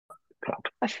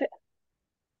I f-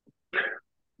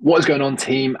 What is going on,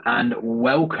 team? And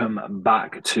welcome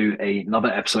back to another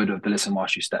episode of the Listen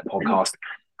Whilst You Step podcast.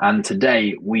 And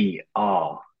today we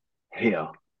are here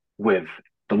with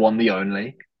the one, the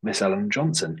only, Miss Eleanor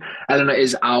Johnson. Eleanor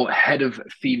is our head of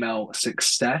female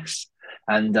success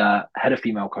and head of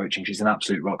female coaching. She's an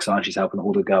absolute rock star and she's helping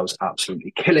all the girls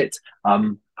absolutely kill it.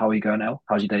 How are you going, Elle?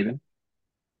 How's your day been?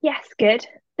 yes, good.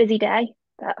 Busy day,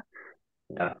 but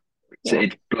Yeah. So yeah,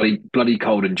 it's bloody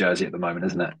cold in Jersey at the moment,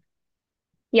 isn't it?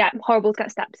 yeah, horrible to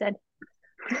get steps in.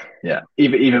 Yeah.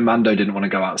 Even Mando didn't want to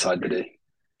go outside, did he?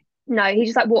 No, he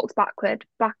just like walks backward,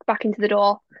 back into the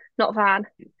door. Not a fan.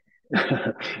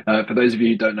 For those of you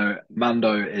who don't know,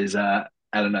 Mando is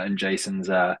Eleanor and Jason's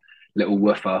little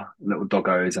woofer, little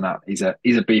doggo. He's a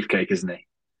beefcake, isn't he?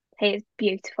 He is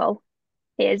beautiful.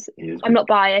 He is. He is. I'm not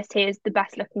biased. He is the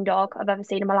best looking dog I've ever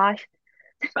seen in my life.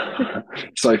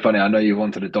 So funny. I know you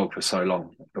wanted a dog for so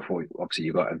long before, obviously,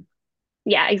 you got him.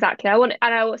 Yeah, exactly. And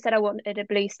I said I wanted a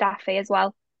blue staffy as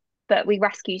well, but we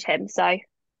rescued him, so it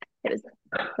was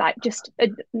like just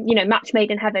match made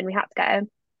in heaven. We had to get him.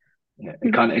 Yeah,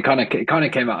 it kind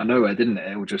of came out of nowhere, didn't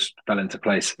it? It all just fell into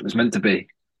place. It was meant to be.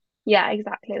 Yeah,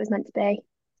 exactly. It was meant to be.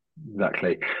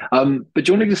 Exactly. But do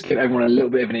you want to just give everyone a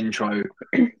little bit of an intro?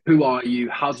 Who are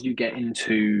you? How did you get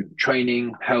into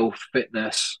training, health,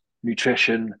 fitness,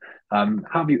 nutrition?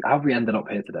 How have we ended up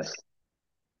here today?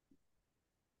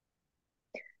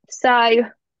 So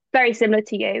very similar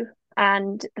to you,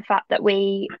 and the fact that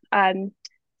we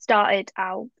started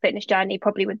our fitness journey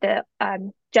probably with the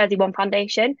Jersey One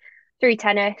Foundation through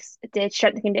tennis. Did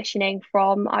strength and conditioning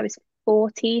from I was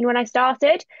 14 when I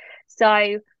started.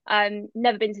 So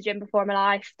never been to gym before in my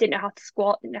life. Didn't know how to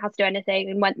squat. Didn't know how to do anything,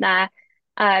 and went there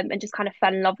and just kind of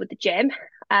fell in love with the gym.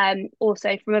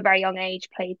 Also from a very young age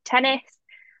played tennis.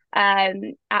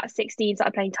 At 16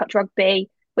 started playing touch rugby,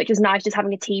 which was nice, just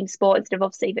having a team sport instead of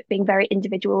obviously being very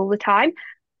individual all the time.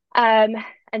 Um,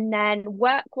 and then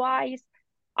work wise,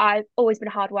 I've always been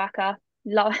a hard worker.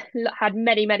 Had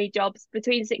many jobs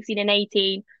between 16 and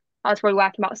 18. I was probably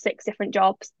working about six different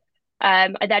jobs.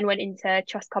 I then went into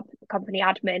company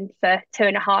admin for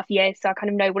 2.5 years, so I kind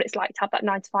of know what it's like to have that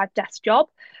 9 to 5 desk job.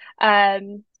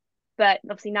 Um, but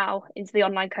obviously now into the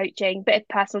online coaching, bit of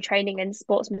personal training and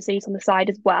sports masseuse on the side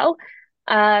as well.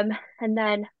 And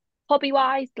then hobby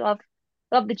wise, love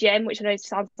the gym, which I know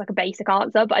sounds like a basic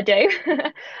answer, but I do.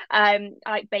 I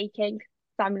like baking.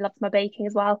 Family loves my baking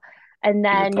as well. And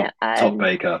He's a then top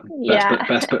baker.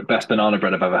 Best yeah, best banana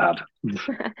bread I've ever had.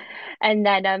 and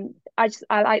then I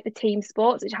like the team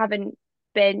sports, which I haven't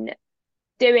been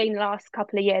doing the last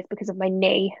couple of years because of my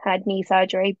knee. I had knee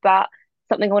surgery, but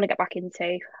something I want to get back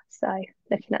into. So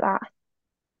looking at that.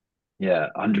 Yeah,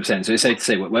 100%. So it's safe to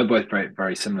say we're both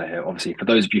very similar here. Obviously, for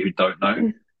those of you who don't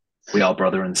know, we are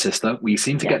brother and sister. We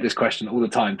seem to Yeah. get this question all the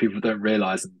time. People don't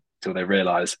realize until they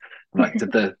realize. I'm like,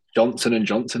 did the Johnson and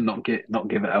Johnson not give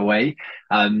it away?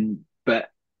 But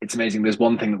it's amazing. There's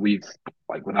one thing that we've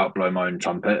like without blowing my own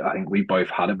trumpet. I think we both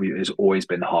had it. It's always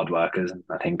been hard workers, and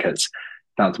I think it's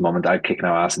down to mom and dad kicking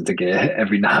our ass into gear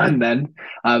every now and then.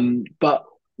 But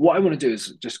what I want to do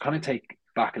is just kind of take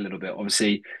back a little bit.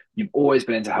 Obviously, you've always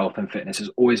been into health and fitness. Has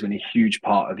always been a huge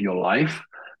part of your life,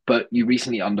 but you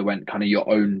recently underwent kind of your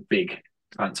own big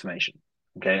transformation.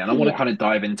 Okay. And I want to Yes. kind of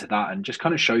dive into that and just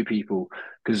kind of show people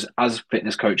because as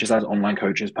fitness coaches, as online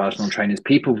coaches, personal trainers,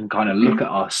 people can kind of look at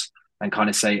us and kind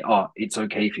of say, oh, it's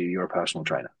okay for you. You're a personal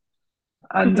trainer.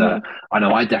 And I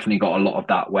know I definitely got a lot of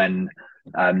that when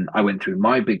I went through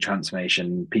my big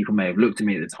transformation. People may have looked at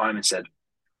me at the time and said,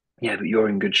 yeah, but you're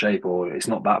in good shape or it's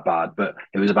not that bad. But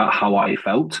it was about how I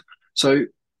felt. So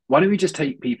why don't we just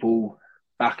take people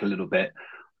back a little bit?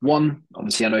 One,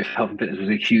 obviously, I know health and fitness was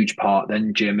a huge part.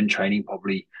 Then gym and training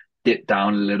probably dipped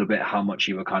down a little bit how much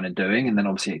you were kind of doing. And then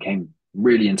obviously it came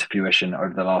really into fruition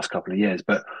over the last couple of years.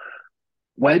 But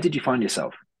where did you find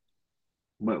yourself?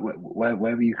 Where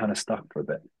were you kind of stuck for a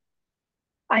bit?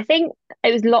 I think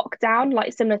it was lockdown,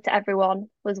 like similar to everyone,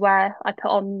 was where I put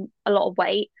on a lot of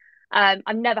weight. I've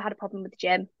never had a problem with the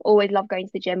gym. Always loved going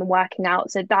to the gym and working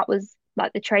out. So that was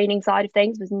like the training side of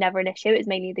things was never an issue. It was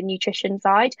mainly the nutrition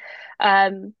side.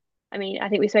 Um, I mean, I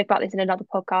think we spoke about this in another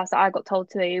podcast that I got told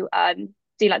to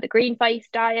do like the green face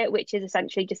diet, which is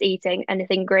essentially just eating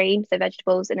anything green, so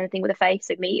vegetables and anything with a face.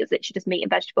 So meat is literally just meat and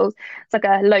vegetables. It's like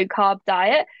a low carb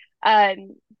diet.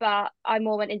 But I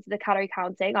more went into the calorie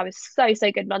counting. I was so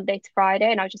good Monday to Friday,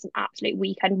 and I was just an absolute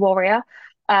weekend warrior.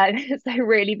 So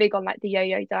really big on like the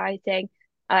yo-yo dieting.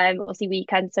 Obviously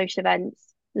weekend social events,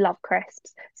 love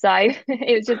crisps. So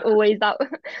it was just always that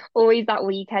always that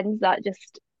weekends that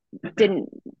didn't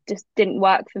just didn't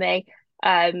work for me.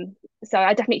 So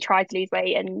I definitely tried to lose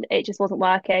weight and it just wasn't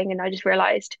working. And I just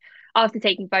realized after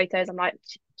taking photos, I'm like,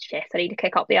 shit, I need to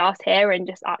kick up the ass here and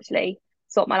just actually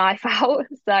sort my life out.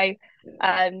 So,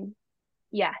 um,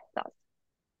 yeah, that's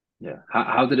Yeah.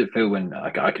 How did it feel when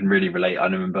I can really relate? I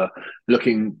remember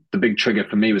looking, the big trigger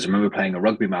for me was I remember playing a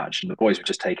rugby match and the boys were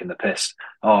just taking the piss.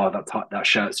 Oh, that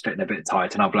shirt's fitting a bit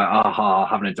tight. And I'll be like, aha,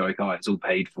 having a joke. Oh, it's all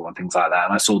paid for and things like that.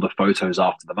 And I saw the photos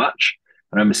after the match.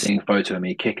 I remember seeing a photo of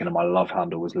me kicking and my love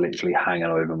handle was literally hanging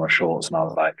over my shorts. And I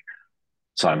was like,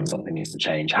 Simon, something needs to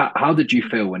change. How did you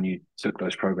feel when you took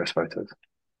those progress photos?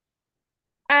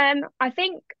 I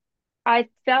think I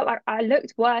felt like I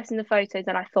looked worse in the photos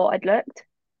than I thought I'd looked.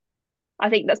 I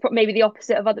think that's maybe the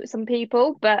opposite of other some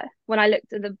people. But when I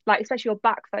looked at the like, especially your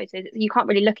back photos, you can't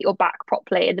really look at your back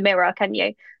properly in the mirror, can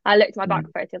you? I looked at my back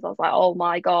Mm, photos, I was like, oh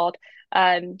my God.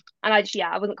 And I just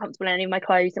I wasn't comfortable in any of my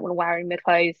clothes, didn't want to wear any of my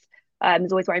clothes. I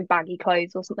was always wearing baggy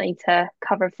clothes or something to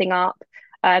cover everything up.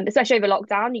 Especially over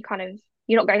lockdown,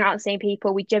 you're not going out and seeing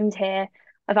people. We gymmed here.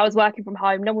 If I was working from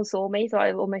home, no one saw me, so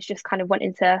I almost just kind of went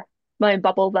into my own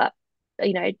bubble that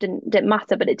didn't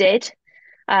matter, but it did.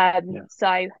 yeah.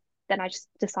 So then I just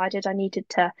decided I needed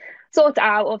to sort it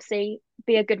out, obviously,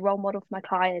 be a good role model for my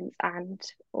clients and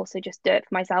also just do it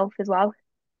for myself as well.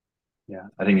 Yeah.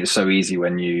 I think it's so easy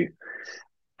when you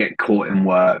get caught in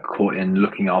work, caught in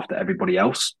looking after everybody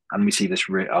else. And we see this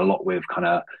a lot with kind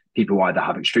of people who either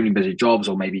have extremely busy jobs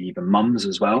or maybe even mums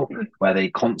as well, where they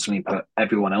constantly put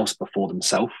everyone else before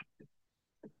themselves.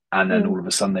 And then Mm. all of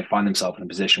a sudden they find themselves in a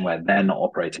position where they're not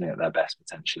operating at their best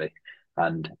potentially.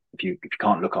 And if you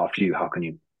can't look after you, how can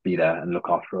you be there and look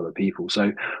after other people?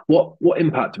 So what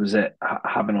impact was it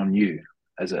having on you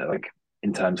as a like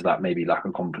in terms of that maybe lack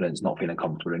of confidence, not feeling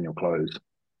comfortable in your clothes?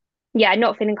 Yeah,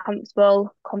 not feeling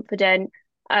comfortable, confident.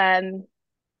 Um,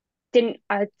 didn't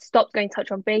I stopped going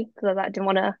touch rugby because I didn't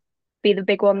want to be the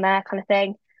big one there kind of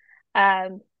thing.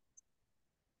 Um,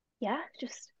 yeah,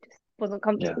 just wasn't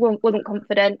Yeah. comfortable, wasn't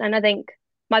confident, and I think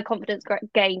my confidence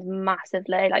gained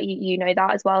massively. Like you know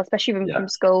that as well, especially from Yeah.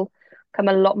 school. Come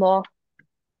a lot more.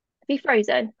 Have you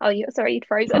frozen? Oh, you sorry, you'd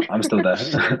frozen. I'm still there.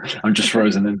 I'm just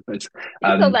frozen in place.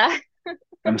 You're still Um, there.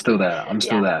 I'm still there. I'm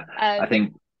still Yeah. there. I Um,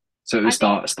 think so. It was I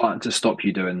think starting to stop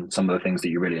you doing some of the things that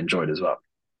you really enjoyed as well.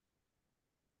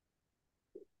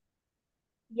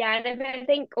 yeah, and I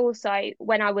think also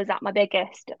when I was at my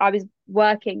biggest, I was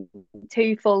working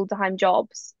two full-time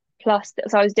jobs plus,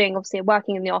 so I was doing obviously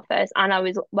working in the office and I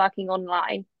was working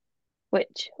online,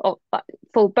 which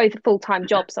full both full-time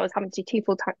jobs. So I was having to do two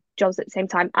full-time jobs at the same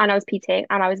time, and I was PTing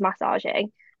and I was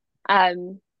massaging.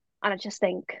 And I just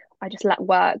think I just let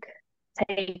work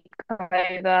take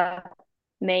over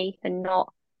me and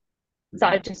not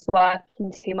started just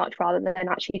working too much rather than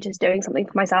actually just doing something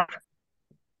for myself.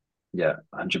 Yeah,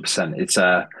 100%.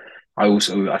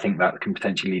 I think that can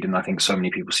potentially lead, and I think so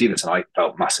many people see this, and I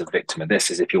felt massive victim of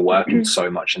this. Is if you're working so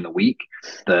much in the week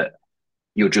that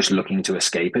you're just looking to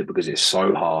escape it because it's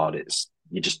so hard.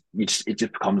 It just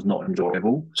becomes not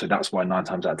enjoyable. So that's why 9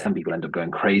 times out of 10 people end up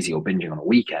going crazy or binging on a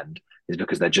weekend is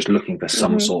because they're just looking for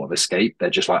some Hmm. sort of escape. They're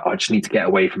just like, I just need to get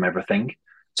away from everything.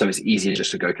 So it's easier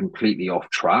just to go completely off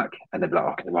track and they'd be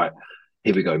like, okay, right,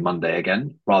 here we go, Monday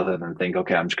again, rather than think,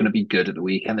 okay, I'm just going to be good at the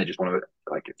weekend. They just want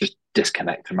to like just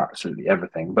disconnect from absolutely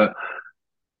everything. But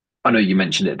I know you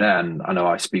mentioned it there, and I know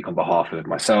I speak on behalf of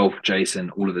myself,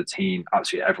 Jason, all of the team,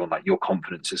 absolutely everyone. Like your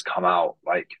confidence has come out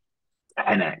like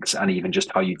 10x, and even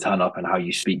just how you turn up and how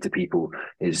you speak to people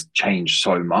is changed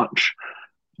so much.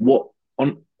 What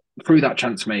on through that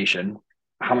transformation?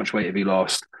 How much weight have you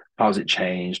lost? How's it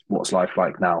changed? What's life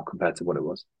like now compared to what it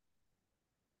was?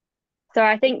 So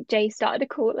I think Jay started a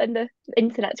call and the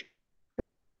internet's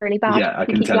really bad. Yeah, I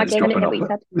He can keeps tell it's lagging. I didn't dropping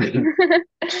hear off.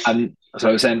 what And you so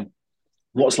I was saying,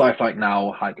 what's life like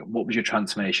now? Like, what was your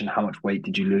transformation? How much weight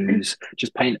did you said. lose?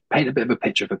 Just paint a bit of a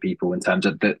picture for people in terms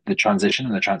of the transition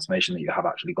and the transformation that you have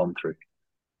actually gone through.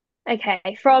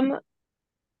 Okay, from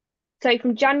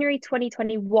January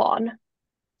 2021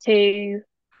 to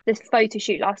this photo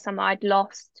shoot last summer, I'd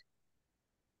lost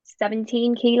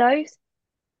 17 kilos.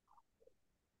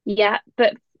 Yeah,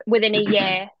 but within a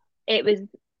year, it was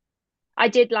I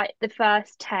did like the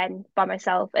first 10 by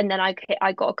myself, and then I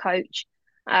got a coach,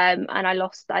 and I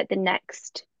lost like the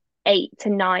next 8 to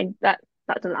 9. That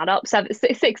doesn't add up.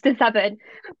 6 to 7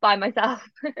 by myself.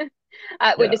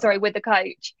 Yeah, With the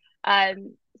coach.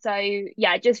 So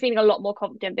yeah, just feeling a lot more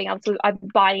confident, being able to I'm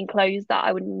buying clothes that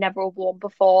I would never have worn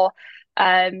before.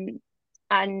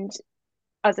 And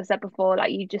as I said before,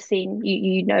 like you just seen,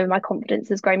 you know, my confidence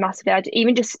has grown massively.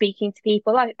 Even just speaking to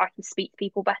people, I can speak to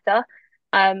people better.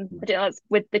 I don't know, it's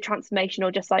with the transformation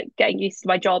or just like getting used to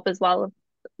my job as well,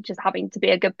 just having to be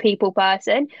a good people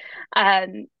person.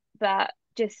 But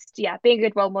just, yeah, being a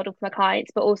good role model for my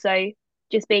clients, but also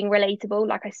just being relatable.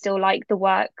 Like, I still like the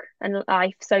work and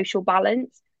life social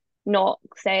balance, not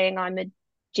saying I'm a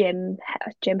gym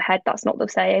head. That's not the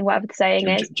saying, whatever the saying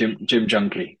is. Gym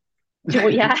junkie,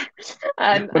 Yeah.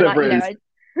 And I, whatever it is.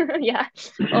 yeah.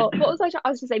 Or what was I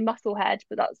was just say muscle head,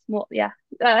 but that's more, yeah.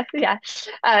 Yeah.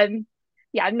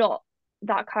 Yeah, I'm not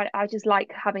that kind I just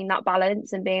like having that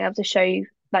balance and being able to show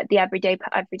like the everyday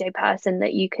person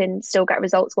that you can still get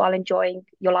results while enjoying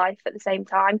your life at the same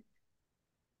time.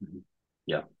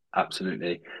 Yeah,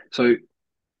 absolutely. So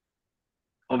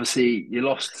obviously you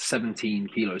lost 17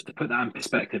 kilos. To put that in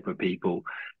perspective for people,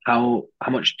 how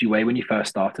much did you weigh when you first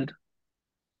started?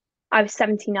 I was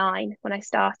 79 when I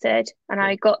started, and Yeah.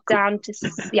 I got Cool. down to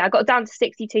I got down to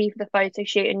 62 for the photo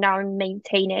shoot, and now I'm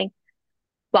maintaining.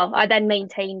 Well, I then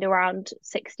maintained around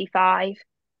 65,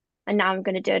 and now I'm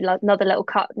going to do another little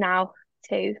cut now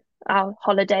to our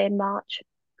holiday in March.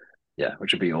 Yeah,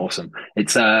 which would be awesome.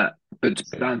 It's but to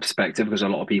put that in perspective, because a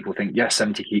lot of people think, yes,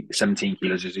 17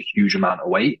 kilos is a huge amount of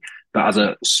weight, but as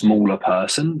a smaller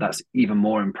person, that's even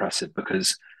more impressive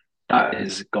because that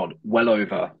is, God, well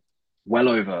over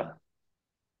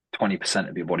 20%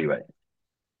 of your body weight,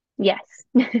 Yes.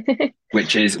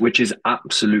 which is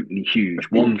absolutely huge.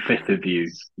 One fifth of you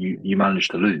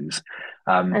managed to lose,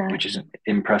 uh, which is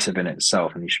impressive in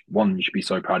itself. And you should be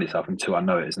so proud of yourself, and two, I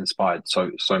know it has inspired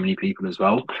so many people as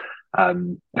well. I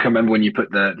can remember when you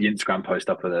put the Instagram post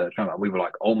up of the, we were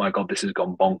like, oh my God, this has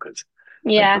gone bonkers. Like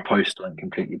the yeah. post went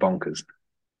completely bonkers.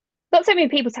 Got so many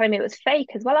people telling me it was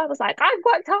fake as well. I was like, I've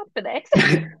worked hard for this.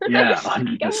 Yeah, Go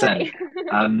 100%. away.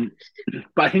 Um,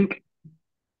 but I think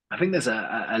there's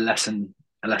a lesson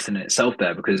in itself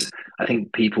there, because I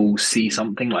think people see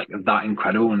something like that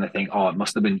incredible and they think, oh, it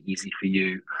must have been easy for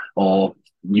you, or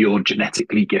you're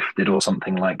genetically gifted or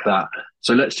something like that.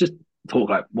 So let's just talk,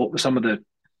 like, what were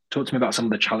talk to me about some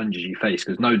of the challenges you faced,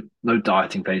 because no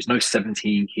dieting phase, no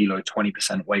 17 kilo,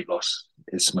 20% weight loss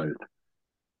is smooth.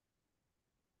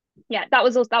 Yeah, that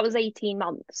was 18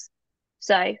 months.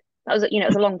 So that was, it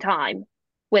was a long time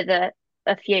with a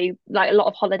few, like a lot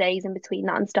of holidays in between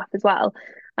that and stuff as well.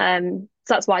 So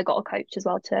that's why I got a coach as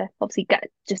well to obviously get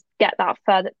that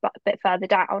bit further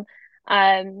down.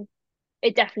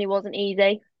 It definitely wasn't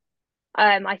easy.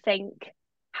 I think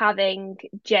having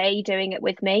Jay doing it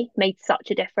with me made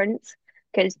such a difference,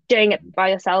 because doing it by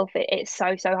yourself, it's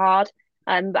so hard.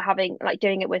 But having like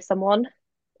doing it with someone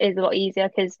is a lot easier,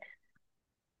 because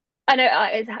I know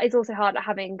it's also hard like,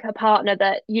 having a partner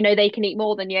that they can eat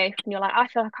more than you, and you're like, I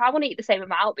feel like I want to eat the same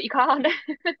amount, but you can't.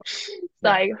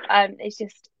 So Yeah, it's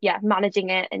just, yeah, managing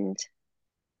it. And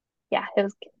yeah, it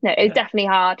was, no, it was yeah. definitely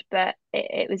hard, but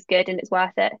it was good and it's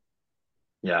worth it.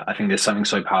 Yeah, I think there's something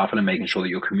so powerful in making sure that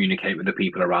you'll communicate with the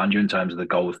people around you in terms of the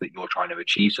goals that you're trying to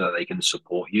achieve, so that they can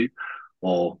support you,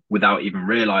 or without even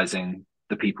realizing,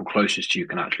 the people closest to you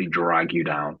can actually drag you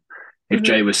down. If Hmm.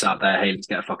 Jay was sat there, hey, let's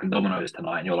get a fucking Domino's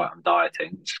tonight, and you're like, I'm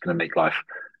dieting, it's just going to make life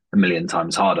a million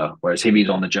times harder. Whereas if he's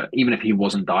on the journey, even if he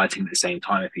wasn't dieting at the same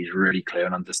time, if he's really clear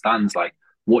and understands like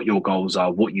what your goals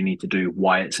are, what you need to do,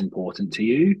 why it's important to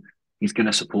you, he's going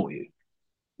to support you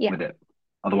Yeah. with it.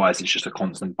 Otherwise, it's just a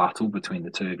constant battle between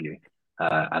the two of you,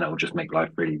 and it will just make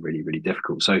life really, really, really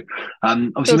difficult. So, It's obviously,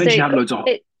 you also mentioned you had loads of.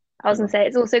 it. I was gonna say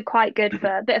it's also quite good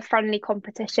for a bit of friendly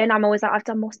competition. I'm always like, I've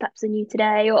done more steps than you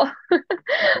today, or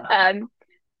um,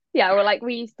 yeah, or like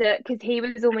we used to, because he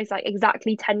was almost like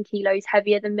exactly 10 kilos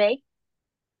heavier than me.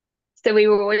 So we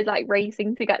were always like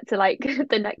racing to get to like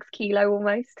the next kilo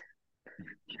almost.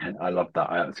 I love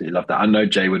that. I absolutely love that. I know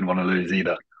Jay wouldn't want to lose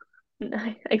either. No,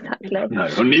 exactly. No,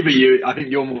 well, neither you. I think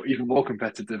you're even more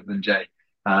competitive than Jay.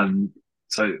 Um,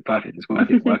 so perfect. It's worth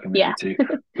it working with you Yeah. too.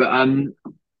 But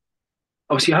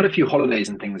obviously, you had a few holidays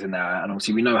and things in there, and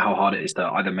obviously, we know how hard it is to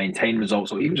either maintain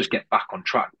results or even just get back on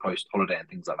track post holiday and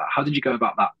things like that. How did you go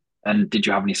about that? And did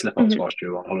you have any slip ups Mhm. whilst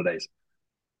you were on holidays?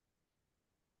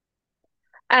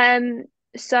 Um,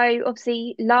 so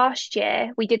obviously last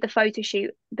year we did the photo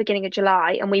shoot beginning of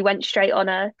July, and we went straight on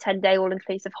a 10-day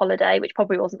all-inclusive holiday, which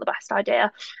probably wasn't the best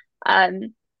idea.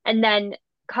 Um, and then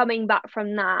coming back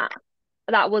from that,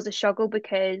 that was a struggle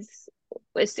because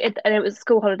and it was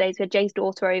school holidays. We had Jay's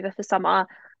daughter over for summer.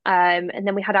 And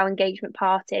then we had our engagement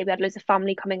party. We had loads of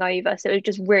family coming over. So it was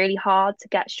just really hard to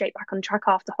get straight back on track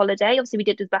after holiday. Obviously, we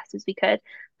did as best as we could,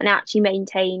 and I actually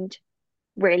maintained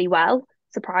really well,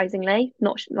 surprisingly.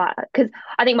 Not like, because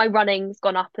I think my running's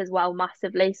gone up as well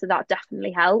massively, so that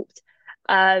definitely helped.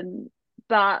 Um,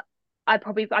 but I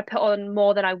put on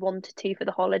more than I wanted to for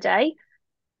the holiday,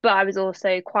 but I was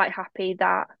also quite happy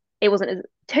that it wasn't as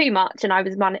too much, and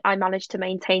I managed to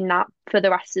maintain that for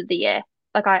the rest of the year.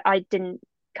 Like I didn't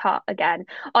cut again.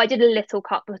 I did a little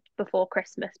cut before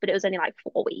Christmas, but it was only like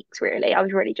 4 weeks really. I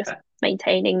was really just Yeah,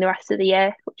 maintaining the rest of the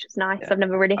year, which was nice. yeah. I've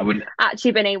never really I wouldn't.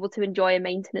 actually been able to enjoy a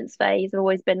maintenance phase. I've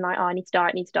always been like, oh, I need to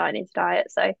diet, I need to diet, I need to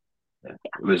diet. So Yeah.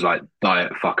 It was like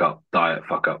diet, fuck up, diet,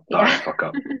 fuck up, yeah. diet, fuck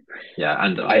up. Yeah,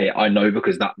 and I know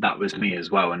because that was me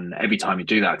as well. And every time you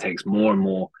do that, it takes more and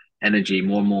more energy,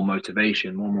 more and more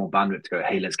motivation, more and more bandwidth to go,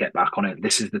 hey, let's get back on it.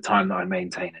 This is the time that I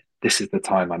maintain it. This is the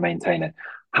time I maintain it.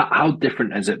 How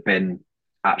different has it been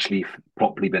actually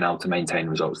properly been able to maintain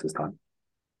results this time?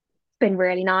 Been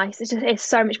really nice. It's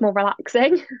so much more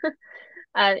relaxing.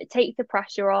 It takes the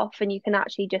pressure off, and you can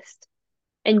actually just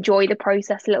enjoy the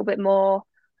process a little bit more,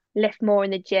 lift more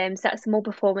in the gym, set some more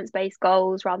performance-based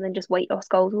goals rather than just weight loss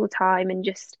goals all the time, and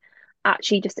just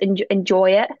actually just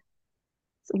enjoy it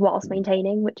whilst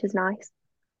maintaining, which is nice.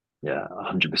 Yeah,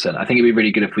 100%. I think it'd be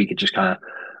really good if we could just kind of,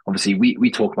 obviously,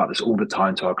 we talk about this all the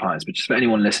time to our clients, but just for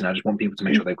anyone listening, I just want people to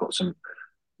make sure they've got some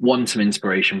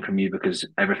inspiration from you because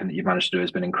everything that you've managed to do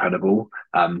has been incredible.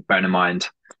 Bearing in mind,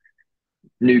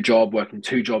 new job, working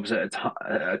two jobs at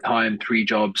a time, three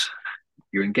jobs,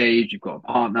 you're engaged, you've got a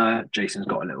partner, Jason's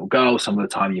got a little girl, some of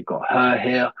the time you've got her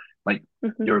here. Like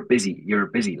Hmm. you're a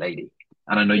busy lady.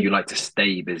 And I know you like to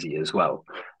stay busy as well.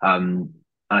 And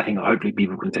I think hopefully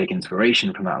people can take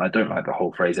inspiration from that. And I don't like the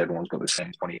whole phrase everyone's got the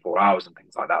same 24 hours and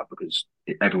things like that because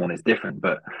everyone is different.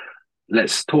 But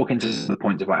let's talk into the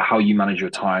points about how you manage your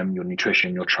time, your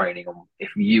nutrition, your training. And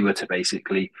if you were to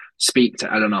basically speak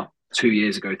to Eleanor 2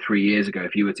 years ago, 3 years ago,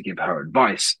 if you were to give her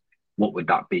advice, what would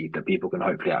that be that people can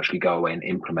hopefully actually go away and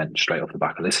implement straight off the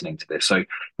back of listening to this? So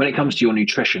when it comes to your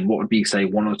nutrition, what would be, say,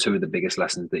 one or two of the biggest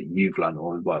lessons that you've learned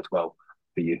or worked well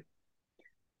for you?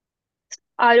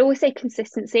 I'd always say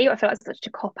consistency. I feel like it's such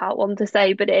a cop out one to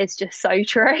say, but it is just so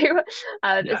true.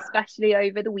 Yeah. Especially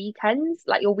over the weekends,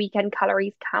 like your weekend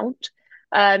calories count.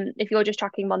 If you're just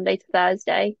tracking Monday to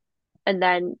Thursday, and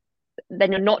then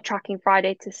you're not tracking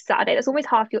Friday to Saturday, that's almost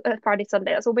half your Friday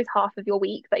Sunday. That's almost half of your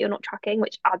week that you're not tracking,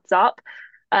 which adds up.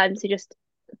 So just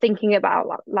thinking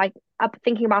about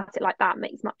thinking about it like that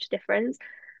makes much difference.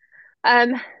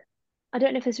 Um, I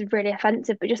don't know if this is really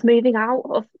offensive, but just moving out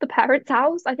of the parents'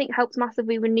 house, I think helps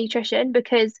massively with nutrition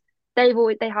because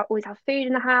always have food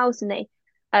in the house and they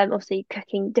obviously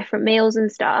cooking different meals and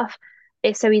stuff.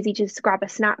 It's so easy to just grab a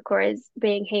snack, whereas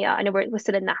being here, I know we're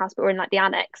still in the house, but we're in like the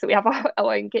annex, so we have our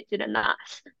own kitchen and that.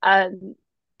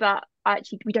 But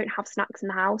actually, we don't have snacks in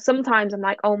the house. Sometimes I'm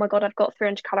like, oh my God, I've got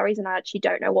 300 calories and I actually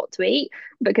don't know what to eat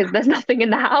because there's nothing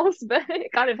in the house, but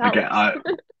it kind of Okay.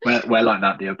 helps. We're like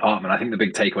that, the apartment. I think the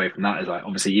big takeaway from that is like,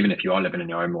 obviously, even if you are living in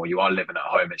your home or you are living at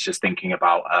home, it's just thinking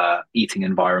about eating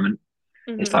environment.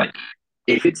 It's Hmm. like,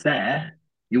 if it's there,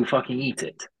 you'll fucking eat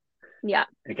it. Yeah.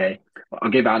 Okay. I'll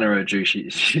give Anna a due. She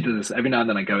does this every now and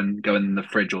then. I go in the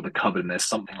fridge or the cupboard and there's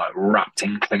something like wrapped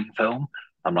in cling film.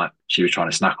 I'm like, she was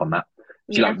trying to snack on that.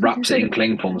 She Yeah. like wraps it in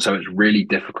cling film, so it's really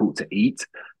difficult to eat.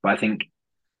 But I think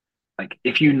like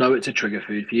if you know it's a trigger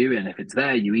food for you, and if it's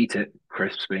there, you eat it.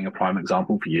 Crisps being a prime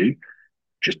example for you.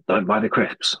 Just don't buy the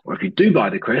crisps. Or if you do buy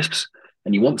the crisps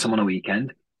and you want some on a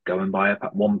weekend, go and buy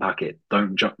one packet.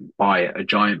 Don't buy a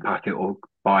giant packet or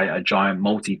buy a giant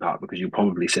multi pack because you'll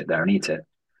probably sit there and eat it.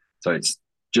 So it's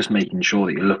just making sure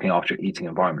that you're looking after your eating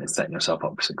environment and setting yourself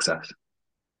up for success.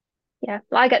 Yeah,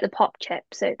 well, I get the pop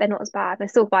chips, so they're not as bad. I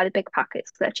still buy the big packets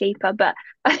because they're cheaper. But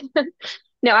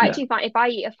no, I Yeah. actually find if I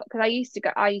eat because I used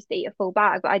to eat a full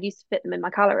bag, but I used to fit them in my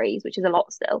calories, which is a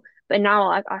lot still. But now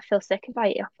I feel sick if I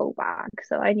eat a full bag,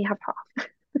 so I only have half.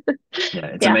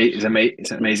 Yeah. Yeah.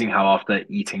 It's amazing how after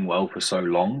eating well for so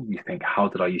long, you think, how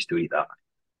did I used to eat that?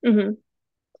 Hmm.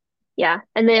 Yeah,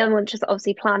 and then I'm just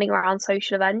obviously planning around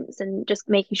social events and just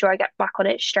making sure I get back on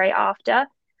it straight after.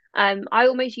 I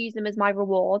almost use them as my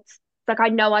rewards. Like I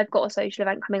know I've got a social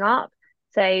event coming up,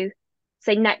 so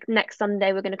say next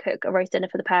Sunday we're going to cook a roast dinner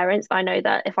for the parents. I know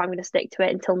that if I'm going to stick to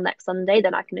it until next Sunday,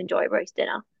 then I can enjoy a roast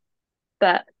dinner.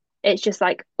 But it's just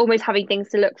like almost having things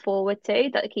to look forward to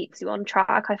that keeps you on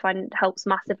track. I find helps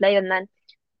massively, and then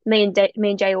me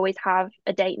and Jay always have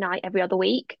a date night every other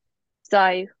week.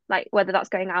 So like whether that's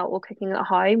going out or cooking at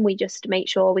home, we just make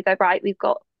sure we go right. We've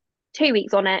got 2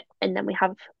 weeks on it, and then we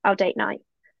have our date night,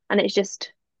 and it's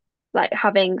just like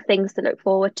having things to look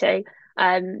forward to.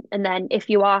 And then if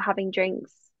you are having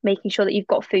drinks, making sure that you've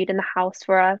got food in the house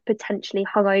for a potentially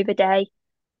hungover day,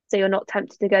 so you're not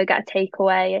tempted to go get a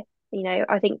takeaway.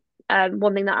 I think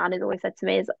one thing that Anna's always said to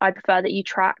me is I prefer that you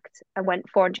tracked and went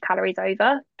 400 calories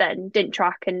over than didn't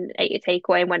track and ate a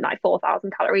takeaway and went like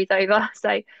 4,000 calories over.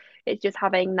 So it's just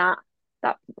having that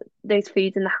that those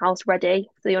foods in the house ready,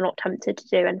 so you're not tempted to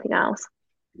do anything else.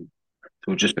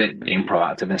 So just being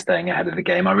proactive and staying ahead of the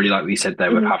game. I really like what you said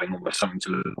there with Hmm. having almost something to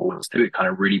look forward to. It kind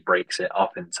of really breaks it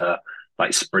up into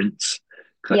like sprints.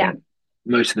 Because I Yeah. think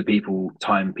most of the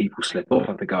time people slip off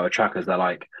of the Goa trackers, they're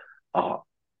like, oh,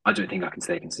 I don't think I can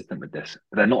stay consistent with this.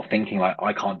 But they're not thinking like,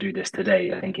 I can't do this today.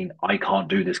 They're thinking, I can't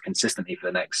do this consistently for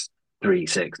the next 3,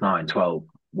 6, 9, 12,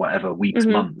 whatever weeks,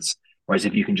 Hmm. months. Whereas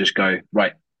if you can just go,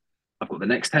 right, I've got the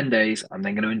next 10 days, I'm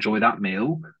then going to enjoy that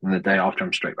meal. And the day after,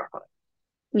 I'm straight back on it.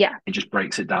 Yeah, It just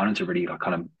breaks it down into really like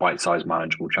kind of bite-sized,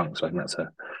 manageable chunks. So I think that's a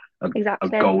exactly.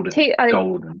 golden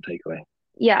takeaway.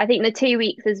 Yeah, I think the 2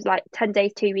 weeks is like 10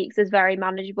 days, 2 weeks is very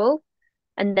manageable.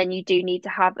 And then you do need to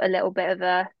have a little bit of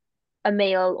a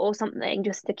meal or something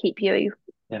just to keep you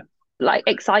Yeah, like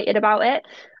excited about it.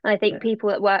 And I yeah, think people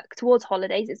that work towards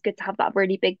holidays, it's good to have that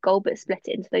really big goal, but split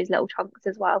it into those little chunks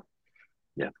as well.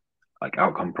 yeah. Like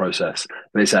outcome process.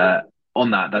 But it's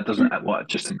on that doesn't what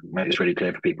just to make this really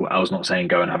clear for people. I was not saying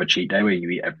go and have a cheat day where you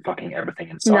eat fucking everything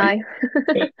in sight. No.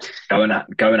 But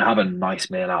go and have a nice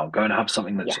meal out. Go and have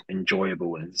something that's Yeah.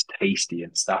 enjoyable and is tasty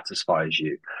and satisfies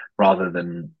you, rather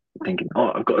than thinking,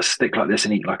 oh, I've got to stick like this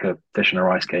and eat like a fish and a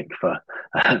rice cake for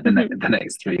Mhm. the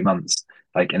next 3 months.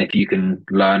 Like, and if you can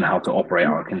learn how to operate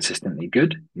out consistently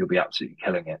good, you'll be absolutely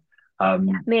killing it. Yeah.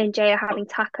 Um, Me and Jay are having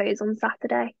tacos on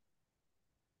Saturday,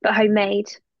 but homemade.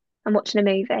 I'm watching a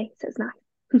movie, so it's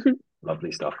nice.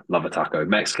 Lovely stuff. Love a taco.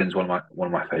 Mexican's one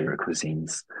of my favorite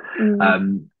cuisines. Mm.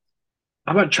 Um,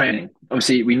 How about training?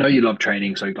 Obviously, we know you love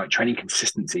training, so like training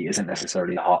consistency isn't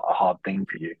necessarily a hard thing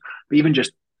for you. But even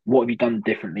just what have you done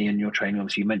differently in your training?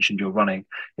 Obviously, you mentioned your running.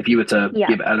 If you were to Yeah.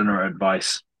 give Eleanor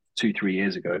advice 2, 3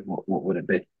 years ago, what would it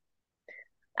be?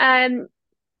 Um,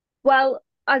 well,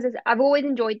 as I said, I've always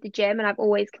enjoyed the gym and I've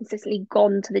always consistently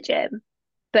gone to the gym.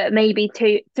 But maybe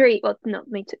 2, 3, well, not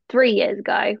me, 3 years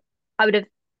ago, I would have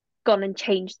gone and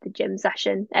changed the gym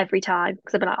session every time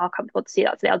because I've been like, oh, I can't afford to see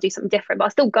that today. I'll do something different, but I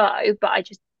still go. But I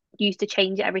just used to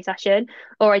change it every session,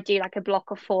 or I do like a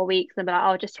block of 4 weeks and be like, oh,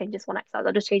 I'll just change this one exercise.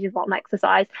 I'll just change this one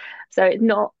exercise. So it's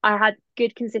not. I had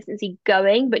good consistency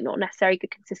going, but not necessarily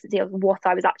good consistency of what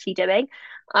I was actually doing.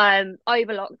 Over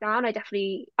lockdown,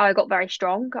 I got very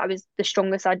strong. I was the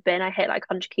strongest I'd been. I hit like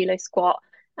 100 kilo squat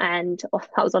and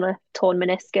that was on a torn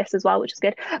meniscus as well, which is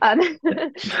good.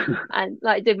 Yeah. And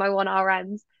like did my 1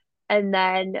 RMs. And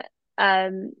then,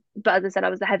 but as I said, I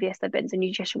was the heaviest I've been, so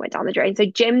nutrition went down the drain. So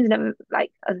gym's never,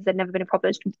 like as I said, never been a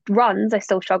problem. Runs, I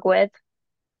still struggle with.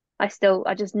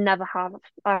 I just never have.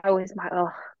 I always am like, oh,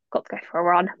 got to go for a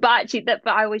run. But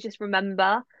I always just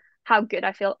remember how good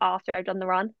I feel after I've done the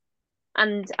run.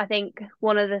 And I think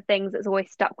one of the things that's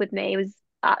always stuck with me was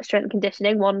at strength and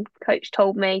conditioning. One coach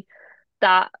told me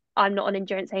that I'm not an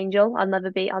endurance angel. I'll never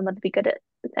be good at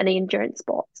any endurance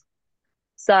sports.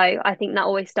 So I think that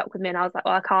always stuck with me. And I was like,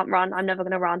 well, I can't run. I'm never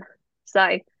going to run.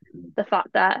 So the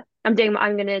fact that I'm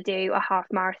going to do a half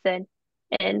marathon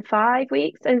in 5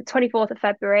 weeks, and 24th of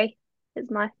February is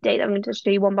my date that I'm going to just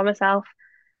do one by myself.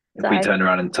 If we So turned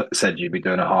around and said you'd be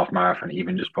doing a half marathon,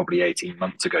 even just probably 18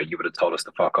 months ago, you would have told us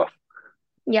to fuck off.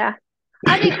 yeah,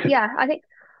 I think yeah,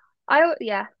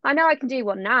 I know I can do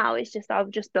one now. It's just I'll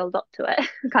just build up to it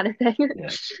kind of thing. Yeah,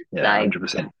 yeah, So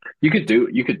 100%. You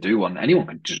could do one. Anyone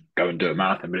could just go and do a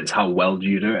marathon, but it's how well do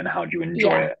you do it and how do you enjoy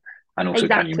yeah, it, and also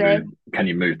exactly. can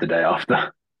you move the day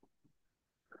after?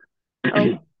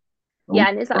 Oh, Oh, yeah,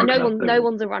 and it's like broken up there. no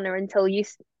one's a runner until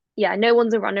yeah, no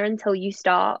one's a runner until you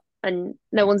start, and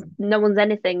no one's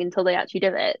anything until they actually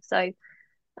do it. So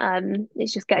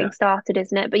it's just Yeah, getting started,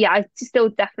 isn't it? But yeah, I still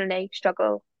definitely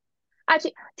struggle.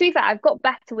 Actually, to be fair, I've got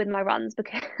better with my runs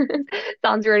because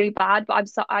sounds really bad, but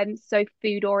I'm so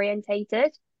food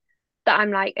orientated that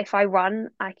I'm like, if I run,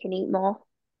 I can eat more.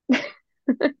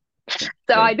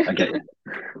 So yeah, I, I get you.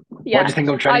 Why do yeah, you think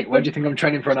I'm I training? Why do you think I'm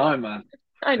training for an Ironman?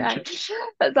 I know.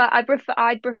 But so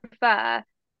I'd prefer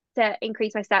to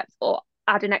increase my steps or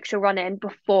add an extra run in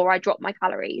before I drop my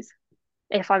calories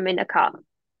if I'm in a cut.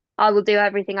 I will do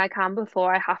everything I can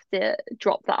before I have to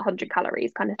drop that 100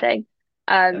 calories kind of thing.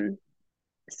 Yeah, Um,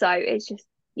 so it's just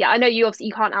yeah, I know you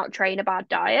can't out train a bad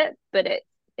diet, but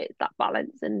it's that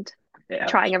balance and it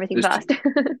trying helps. everything first.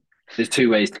 There's two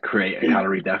ways to create a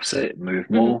calorie deficit: move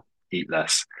Hmm. more, eat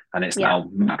less. And it's Yeah. now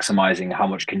maximizing how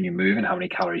much can you move and how many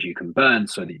calories you can burn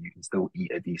so that you can still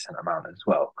eat a decent amount as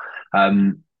well.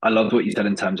 I loved what you said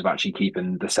in terms of actually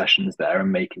keeping the sessions there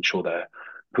and making sure they're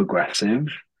progressive.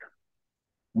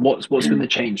 What's been the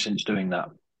change since doing that?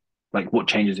 Like what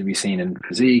changes have you seen in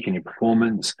physique, in your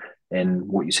performance, in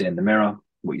what you see in the mirror,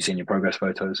 what you see in your progress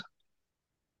photos?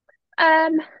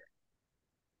 Um,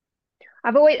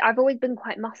 I've always been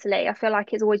quite muscly. I feel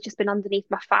like it's always just been underneath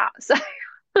my fat. So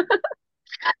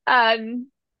um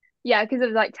yeah, because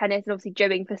of like tennis and obviously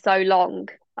gymming for so long,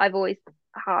 I've always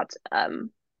had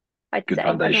I'd Good say I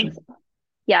don't foundation.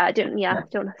 yeah, I don't yeah, Yeah. I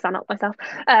don't want to stand up myself.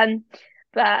 Um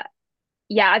but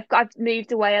yeah, I've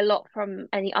moved away a lot from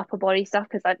any upper body stuff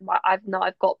because I've know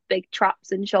I've got big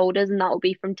traps and shoulders and that will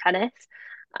be from tennis.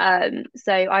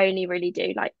 So I only really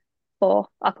do like 4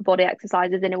 upper body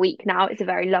exercises in a week now. It's a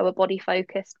very lower body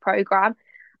focused program.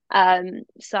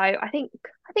 So I think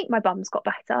my bum's got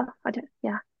better. I don't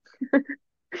yeah.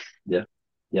 Yeah.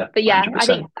 Yeah. But yeah, I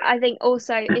think 100%. I think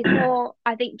also it's more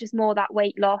I think just more that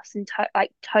weight loss and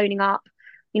like toning up.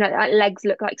 Like legs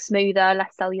look like smoother,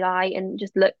 less cellulite, and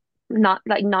just look not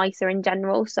like nicer in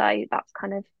general. So that's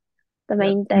kind of the Yeah.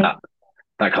 main And thing.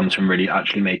 that comes from really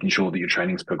actually making sure that your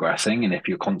training's progressing. And if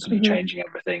you're constantly Hmm. changing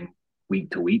everything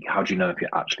week to week, how do you know if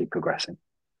you're actually progressing?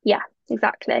 Yeah,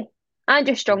 exactly. And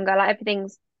just Yeah. stronger. Like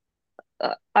everything's.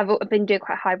 I've been doing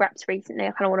quite high reps recently.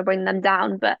 I kind of want to bring them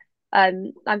down, but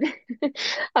I'm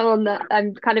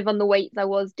I'm kind of on the weights I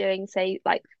was doing, say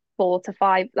like 4 to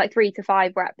 5, like 3 to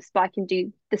 5 reps, but I can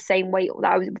do the same weight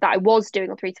that I was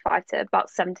doing on 3 to 5 to about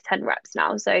 7 to 10 reps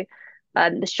now. So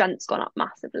the strength's gone up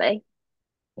massively.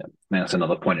 Yeah. I think that's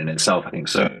another point in itself. I think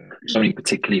so many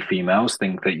particularly females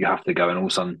think that you have to go and all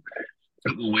of a sudden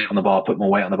put more weight on the bar, put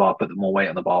more weight on the bar, put more weight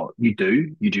on the bar. You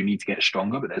do need to get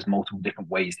stronger, but there's multiple different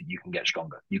ways that you can get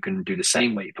stronger. You can do the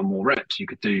same weight for more reps. You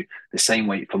could do the same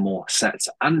weight for more sets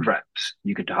and reps.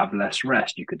 You could have less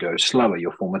rest. You could go slower.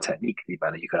 Your form of technique could be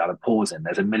better. You could add a pause in.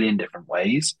 There's a million different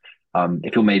ways.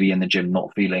 If you're maybe in the gym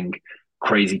not feeling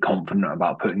crazy confident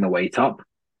about putting the weight up,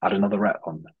 add another rep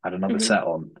on, add another Hmm. set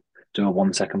on, do a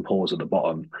 1 second pause at the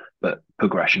bottom. But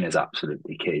progression is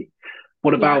absolutely key.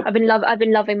 What Yeah, about I've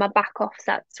been loving my back off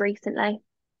sets recently.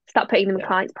 Start putting them in yeah?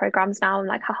 clients' programs now. I'm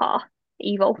like, haha,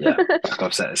 evil. Yeah, back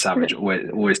offset is savage.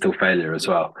 Always still failure as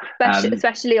well.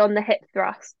 Especially on the hip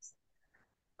thrusts.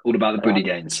 All about the The booty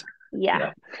one, gains.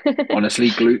 yeah. Yeah, honestly,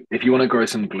 glute. If you want to grow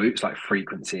some glutes, like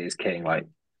frequency is king. Like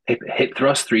hip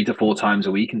thrust 3 to 4 times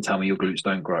a week, and tell me your glutes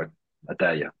don't grow. I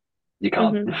dare you. You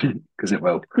can't Hmm. because it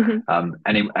will. Hmm.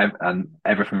 And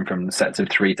everything from sets of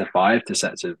 3 to 5 to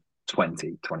sets of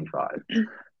 20, 25.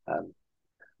 Um,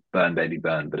 burn, baby,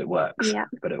 burn, but it works. Yeah,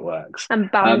 But it works. and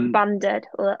Um, banded.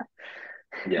 Ugh.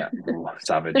 Yeah, ooh,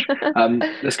 savage.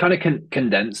 Let's kind of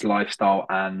condense lifestyle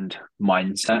and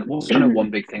mindset. What's kind of one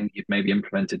big thing that you've maybe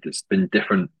implemented that's been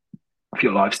different for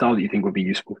your lifestyle that you think would be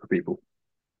useful for people?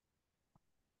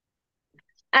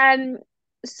 Um,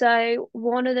 so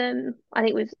one of them, I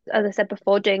think was, as I said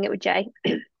before, doing it with Jay.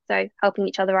 So helping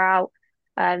each other out,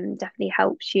 definitely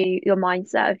helps your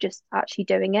mindset of just actually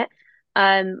doing it.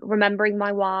 Remembering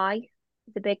my why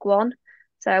is a big one.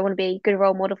 So I want to be a good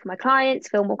role model for my clients,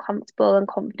 feel more comfortable and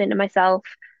confident in myself.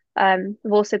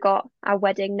 We've also got our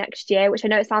wedding next year, which I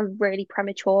know it sounds really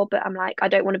premature, but I'm like, I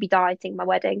don't want to be dieting my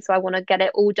wedding, so I want to get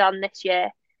it all done this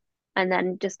year and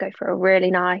then just go for a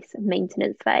really nice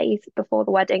maintenance phase before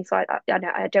the wedding. So I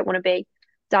know I don't want to be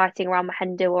dieting around my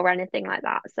hen do or anything like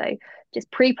that. So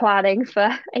just pre-planning for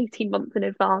 18 months in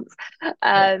advance.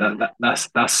 Yeah, Um,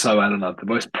 that's so Eleanor, the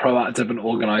most proactive and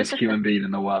organized human being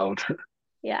in the world.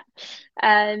 yeah.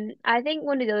 I think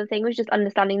one of the other things was just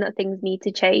understanding that things need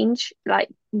to change. Like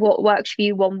what works for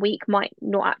you one week might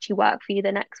not actually work for you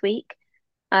the next week.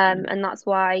 And that's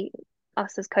why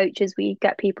us as coaches, we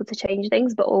get people to change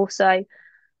things, but also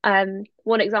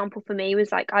one example for me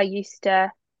was like I used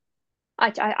to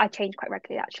I change quite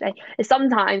regularly actually.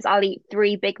 Sometimes I'll eat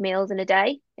 3 big meals in a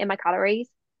day in my calories,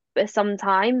 but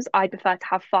sometimes I prefer to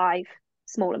have 5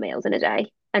 smaller meals in a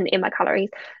day and in my calories.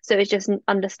 So it's just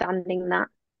understanding that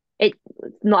it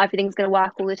not everything's going to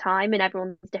work all the time and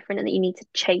everyone's different and that you need to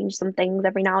change some things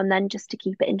every now and then just to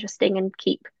keep it interesting and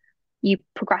keep you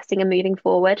progressing and moving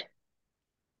forward.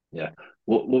 Yeah.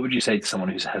 What would you say to someone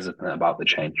who's hesitant about the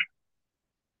change?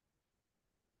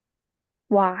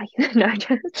 Why? No,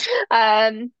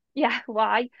 yeah,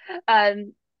 why?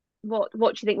 Um, what do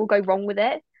you think will go wrong with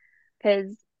it?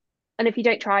 Because and if you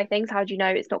don't try things, how do you know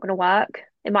it's not going to work?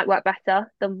 It might work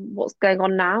better than what's going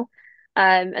on now.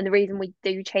 And the reason we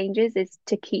do changes is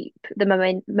to keep the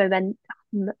I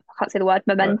can't say the word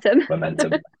momentum,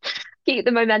 Momentum. keep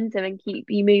the momentum and keep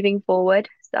you moving forward.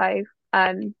 So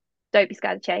um, don't be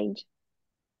scared of change.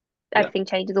 Yeah. Everything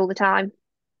changes all the time.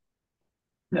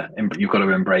 Yeah. You've got to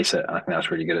embrace it. And I think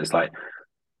that's really good. It's like,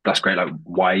 that's great. Like,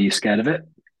 why are you scared of it?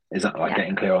 Is that like Yeah,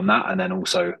 getting clear on that? And then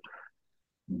also,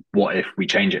 what if we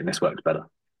change it and this works better?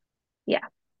 yeah,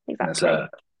 And that's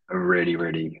exactly. a really,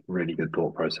 really, really good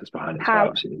thought process behind it. So I Power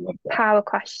absolutely love that. power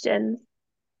questions.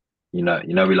 we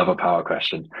love a power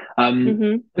question.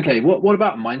 Hmm. Okay, what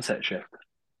about mindset shift?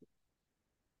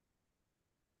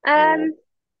 Or Um,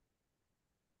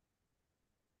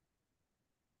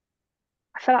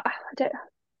 I feel like I don't.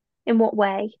 In what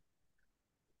way?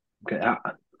 okay,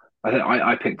 I think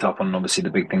I picked up on obviously the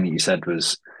big thing that you said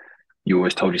was you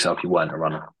always told yourself you weren't a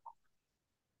runner,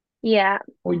 Yeah,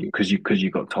 or because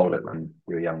you got told it when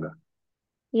you were younger.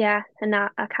 yeah, and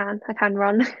that I can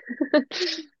run. I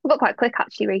got quite quick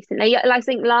actually recently. Yeah, like, I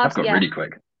think I've last got year, really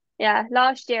quick. yeah,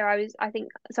 last year I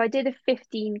think so I did a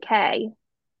 15K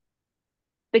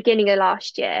beginning of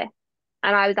last year,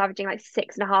 and I was averaging like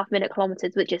 6.5 minute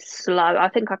kilometers, which is slow. I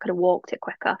think I could have walked it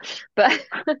quicker, but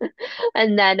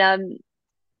and then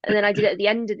I did it at the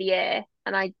end of the year,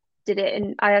 and I did it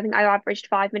in I think I averaged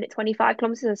 5 minute 25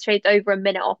 kilometers. I shaved over a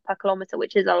minute off per kilometer,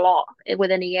 which is a lot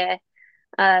within a year.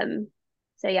 Um,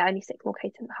 so yeah, only 6 more K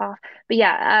to half. But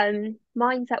yeah,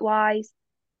 mindset wise,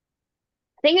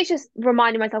 I think it's just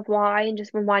reminding myself why and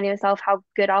just reminding myself how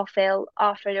good I'll feel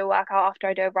after I do a workout, after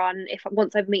I do a run. If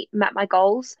once I've met my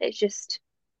goals, it's just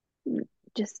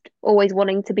always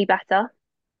wanting to be better.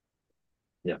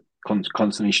 Yeah,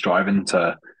 constantly striving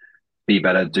to be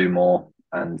better, do more,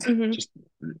 and Hmm. just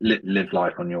live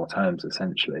life on your terms.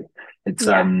 Essentially, it's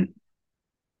Yeah,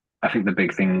 I think the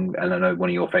big thing, and I know one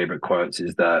of your favorite quotes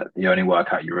is that the only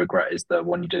workout you regret is the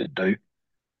one you didn't do,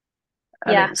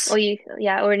 and yeah, it's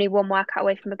or only one workout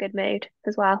away from a good mood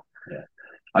as well. yeah.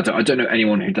 I don't know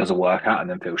anyone who does a workout and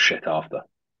then feels shit after.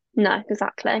 No,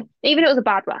 exactly. Even if it was a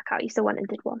bad workout, you still went and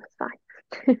did one. It's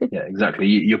fine. Yeah, exactly.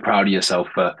 You're proud of yourself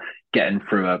for getting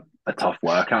through a tough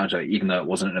workout. So even though it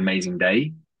wasn't an amazing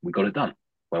day, we got it done.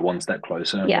 We're one step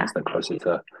closer and one Yeah. step closer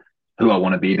to who I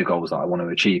want to be, the goals that I want to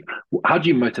achieve. How do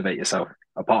you motivate yourself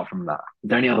apart from that? Are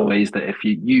there any other ways that if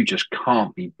you just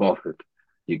can't be bothered,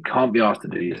 you can't be asked to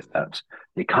do your steps,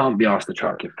 you can't be asked to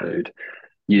track your food,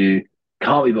 you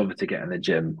can't be bothered to get in the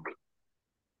gym,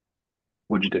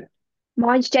 what do you do?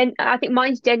 I think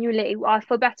mine's genuinely I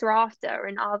feel better after,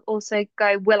 and I'll also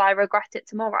go, will I regret it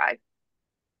tomorrow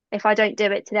if I don't do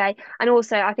it today? And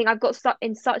also, I think I've got stuck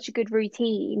in such a good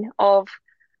routine of,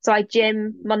 so I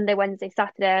gym Monday, Wednesday,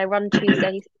 Saturday, I run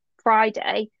Tuesday,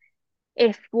 Friday.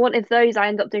 If one of those I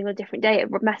end up doing on a different day, it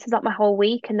messes up my whole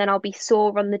week, and then I'll be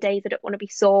sore on the days I don't want to be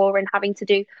sore, and having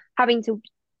to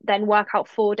then work out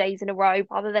 4 days in a row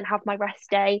rather than have my rest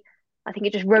day. I think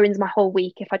it just ruins my whole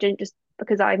week if I don't just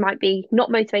because I might be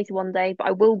not motivated one day, but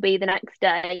I will be the next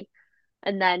day,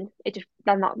 and then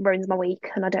that ruins my week,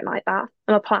 and I don't like that.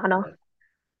 I'm a planner.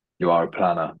 You are a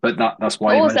planner, but that's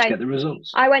why you managed to Also, get the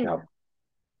results. I went, Yeah,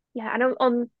 yeah, and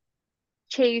on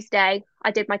Tuesday,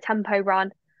 I did my tempo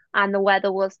run and the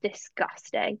weather was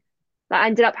disgusting. Like, I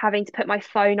ended up having to put my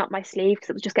phone up my sleeve because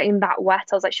it was just getting that wet.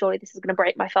 I was like, surely this is going to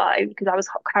break my phone because I was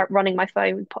running my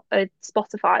phone with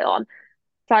Spotify on.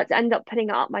 So I had to end up putting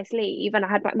it up my sleeve and I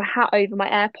had like my hat over my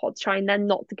AirPods trying then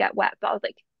not to get wet. But I was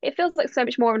like, it feels like so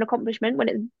much more of an accomplishment when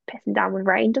it's pissing down with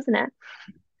rain, doesn't it?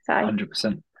 So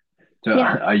 100%. So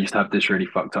yeah. I used to have this really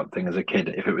fucked up thing as a kid.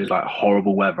 If it was like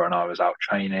horrible weather and I was out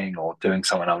training or doing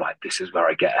something, I'm like, this is where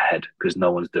I get ahead because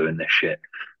no one's doing this shit.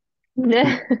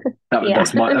 Yeah.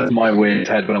 That's my weird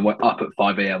head when I'm up at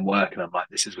 5 a.m. work and I'm like,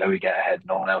 this is where we get ahead.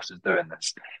 No one else is doing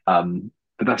this.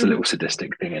 But that's a Mhm. little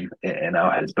sadistic thing in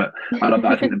our heads. But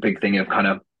I think the big thing of kind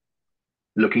of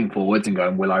looking forwards and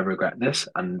going, will I regret this?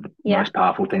 And the Yeah. most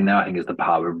powerful thing there, I think, is the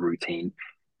power of routine.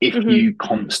 If Hmm. you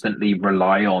constantly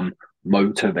rely on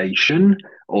motivation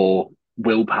or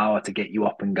willpower to get you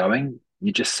up and going,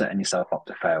 you're just setting yourself up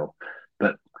to fail.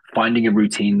 But finding a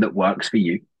routine that works for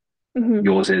you, Hmm.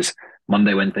 yours is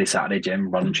Monday, Wednesday, Saturday gym,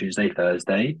 run Tuesday,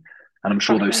 Thursday. And I'm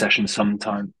sure those Friday. sessions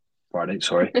Friday,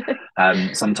 sorry,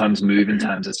 sometimes move in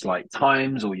terms of slight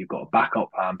times or you've got a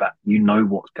backup plan, but you know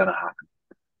what's going to happen.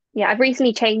 Yeah, I've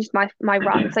recently changed my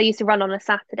run. So I used to run on a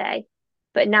Saturday,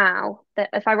 but now that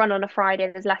if I run on a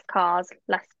Friday, there's less cars,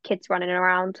 less kids running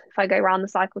around if I go around the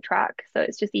cycle track. So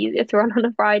it's just easier to run on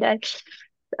a Friday.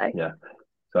 So Yeah.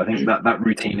 So I think that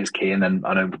routine is key. And then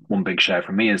I know one big share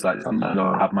for me is like sometimes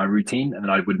I'll have my routine and then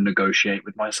I would negotiate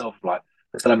with myself. Like,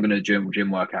 instead I'm going to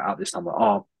gym workout out this time. Like,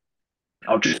 oh,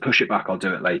 I'll just push it back. I'll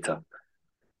do it later.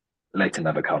 Later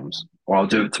never comes. Or I'll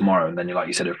do it tomorrow. And then like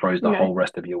you said, it throws the no, whole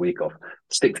rest of your week off.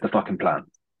 Stick to the fucking plan.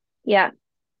 yeah,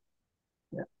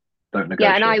 Yeah. Don't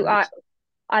yeah, and negotiate with yourself.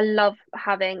 I love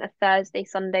having a Thursday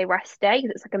Sunday rest day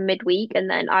because it's like a midweek, and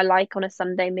then I like on a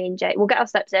Sunday me and Jay we'll get our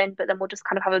steps in, but then we'll just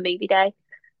kind of have a movie day,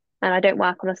 and I don't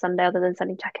work on a Sunday other than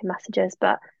sending check-in messages,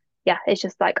 but. Yeah, it's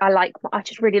just like I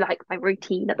just really like my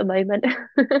routine at the moment.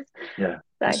 Yeah.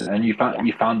 So, And you found yeah.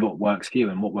 you found what works for you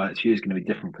and what works for you is going to be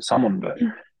different for someone. But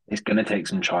It's going to take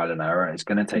some trial and error. It's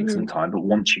going to take some Hmm. time. But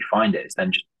once you find it, it's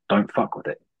then just don't fuck with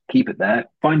it. Keep it there,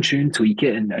 fine tune, tweak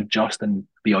it, and adjust and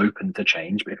be open to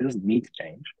change. But if it doesn't need to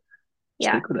change,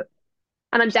 Yeah. stick with it.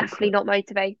 And I'm Stick with it.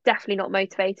 definitely not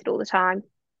motivated all the time.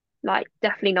 Like,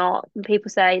 definitely not. And people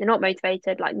say they're not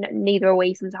motivated, like, neither are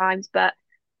we sometimes, but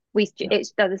Yeah.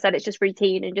 it's, as I said, it's just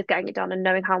routine and just getting it done and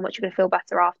knowing how much you're going to feel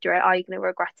better after it. Are you going to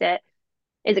regret it?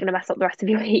 Is it going to mess up the rest of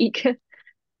your week?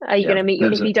 Are you going Yeah. to meet your,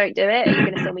 There's if a you don't do it, are you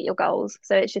going to still meet your goals?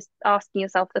 So it's just asking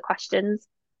yourself the questions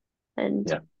and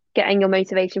yeah. getting your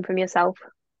motivation from yourself.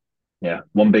 Yeah.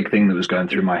 One big thing that was going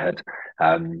through my head.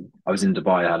 I was in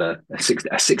Dubai, I had a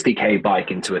 60K bike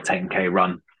into a 10K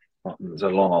run. It was a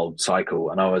long old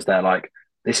cycle. And I was there like,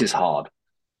 this is hard.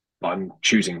 But I'm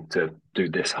choosing to do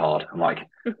this hard. I'm like,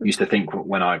 Mhm. used to think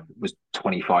when I was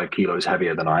 25 kilos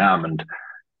heavier than I am, and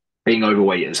being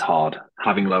overweight is hard.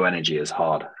 Having low energy is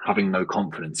hard. Having no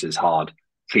confidence is hard.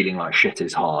 Feeling like shit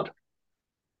is hard.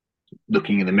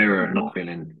 Looking in the mirror and Mhm. not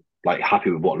feeling like happy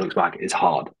with what looks back is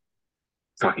hard.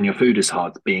 Tracking your food is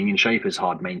hard. Being in shape is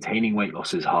hard. Maintaining weight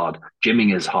loss is hard.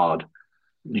 Gymming is hard.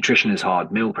 Nutrition is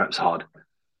hard. Meal prep's hard.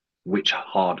 Which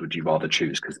hard would you rather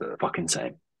choose? Because they're the fucking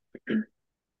same.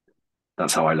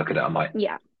 That's how I look at it. I'm like,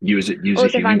 Yeah. you as a Also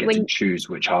human find get to choose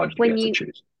which hard you when get to you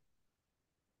choose.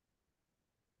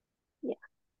 yeah,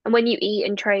 and when you eat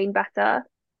and train better,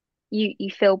 you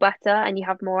feel better and you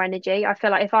have more energy. I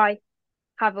feel like if I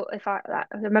like, I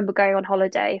remember going on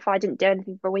holiday, if I didn't do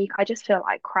anything for a week, I just feel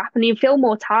like crap and you feel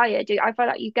more tired. I feel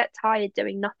like you get tired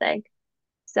doing nothing.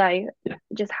 So Yeah,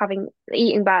 just having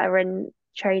eating better and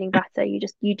training better,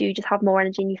 you do just have more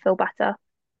energy and you feel better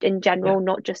in yeah. general,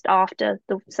 not just after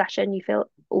the session, you feel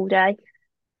all day.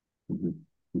 And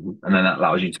then that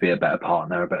allows you to be a better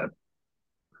partner, a better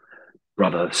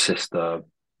brother, sister,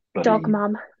 Dog bloody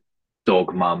mum.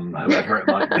 dog, mum, whoever it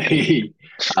might be.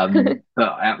 But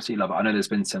I absolutely love it. I know there's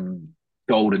been some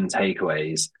golden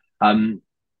takeaways. Um,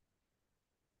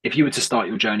 if you were to start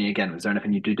your journey again, was there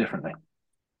anything you'd do differently?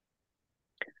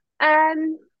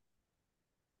 Um,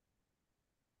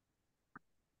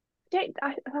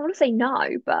 I want to say no,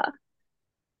 but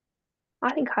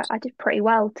I think I did pretty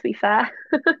well to be fair.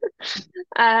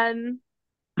 Um,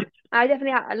 I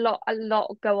definitely had a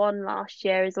lot go on last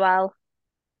year as well,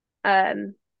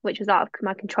 which was out of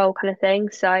my control kind of thing.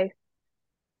 So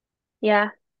yeah,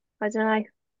 I don't know.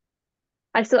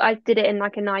 I did it in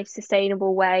like a nice,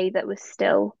 sustainable way that was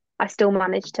still I still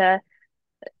managed to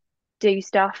do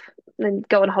stuff and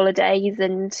go on holidays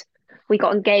and we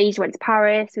got engaged, went to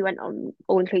Paris, we went on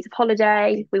all-inclusive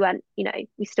holiday. We went,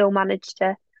 we still managed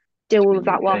to do all of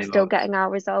Been that while UK still lots. getting our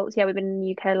results. Yeah, we've been in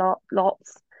the UK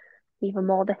lots, even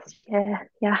more this year.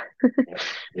 Yeah. Yeah.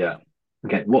 Yeah.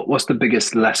 Okay. What's the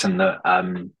biggest lesson that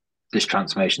this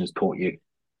transformation has taught you?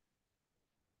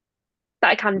 That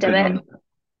I can I'm do putting you it. on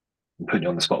I'm putting you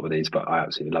on the spot with these, but I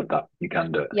absolutely love that. You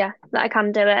can do Yeah, that I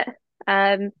can do it.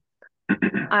 Um,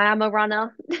 it. I am a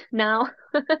runner now.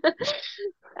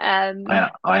 Um,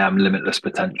 I am limitless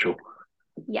potential.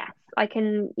 yes, I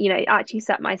can, actually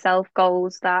set myself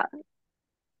goals that,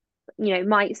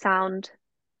 might sound.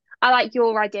 I like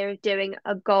your idea of doing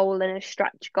a goal and a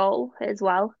stretch goal as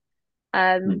well,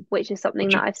 Hmm. which is something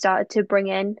Which that I've started to bring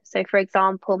in. So, for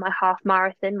example, my half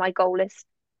marathon, my goal is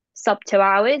sub 2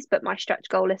 hours, but my stretch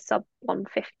goal is sub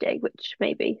 150, which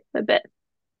may be a bit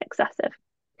excessive.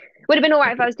 Would have been all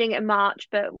right if I was doing it in March,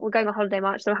 but we're going on holiday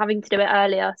March, so I'm having to do it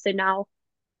earlier. So now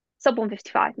sub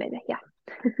 155, maybe.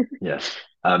 Yeah.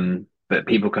 yeah. But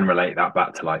people can relate that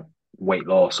back to like weight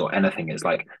loss or anything. It's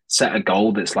like set a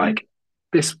goal that's Mm. like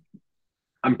this.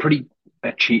 I'm pretty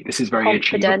achieve. This is very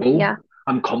Confident. achievable. Yeah.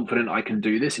 I'm confident I can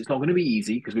do this. It's not going to be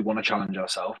easy because we want to challenge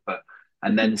ourselves, but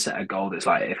and Mhm. then set a goal that's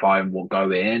like if I will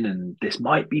go in and this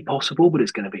might be possible, but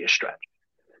it's going to be a stretch.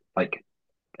 Like,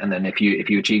 and then if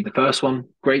you achieve the first one,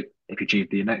 great. If you achieve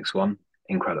the next one,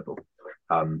 incredible.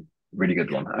 Really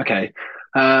good one. Okay.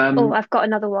 Oh, Um, I've got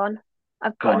another one.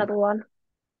 I've go got on. another one.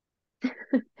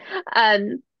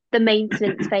 The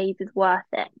maintenance phase is worth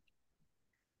it.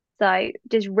 So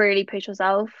just really push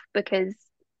yourself because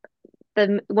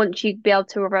the once you be able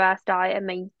to reverse diet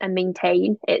and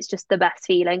maintain, it's just the best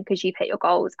feeling because you've hit your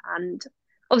goals and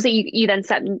obviously you then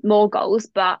set more goals,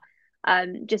 but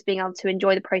just being able to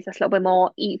enjoy the process a little bit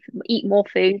more, eat more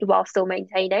food while still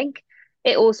maintaining.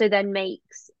 It also then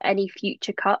makes any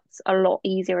future cuts a lot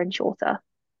easier and shorter.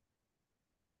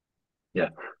 Yeah.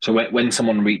 So when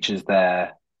someone reaches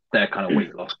their kind of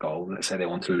weight loss goal, let's say they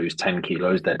want to lose 10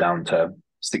 kilos, they're down to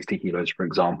 60 kilos, for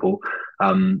example.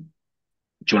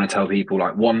 Do you want to tell people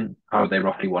like one, how would they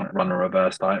roughly want to run a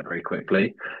reverse diet very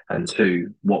quickly? And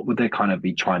two, what would they kind of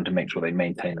be trying to make sure they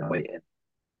maintain their weight in?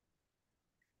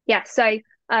 Yeah, so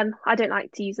I don't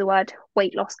like to use the word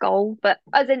weight loss goal, but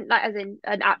as in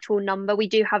an actual number, we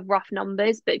do have rough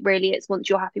numbers, but really it's once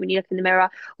you're happy when you look in the mirror,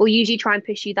 we'll usually try and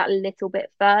push you that little bit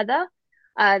further.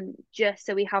 Just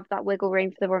so we have that wiggle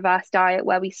room for the reverse diet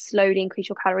where we slowly increase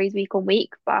your calories week on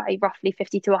week by roughly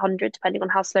 50 to 100, depending on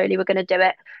how slowly we're going to do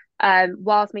it.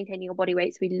 Whilst maintaining your body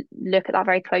weight. So we look at that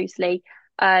very closely,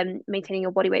 maintaining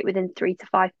your body weight within 3 to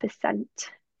 5%.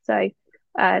 So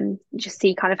just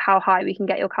see kind of how high we can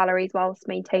get your calories whilst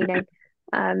maintaining.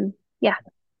 Yeah.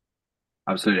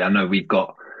 Absolutely. I know we've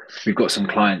got some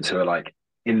clients who are like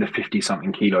in the 50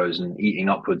 something kilos and eating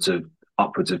upwards of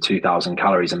 2,000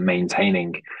 calories and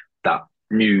maintaining that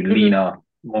new, Hmm. leaner,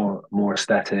 more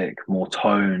aesthetic, more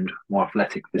toned, more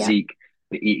athletic Yeah. physique,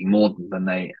 but eating more than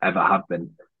they ever have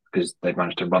been because they've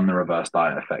managed to run the reverse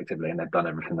diet effectively and they've done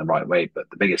everything the right way. But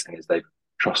the biggest thing is they've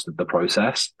trusted the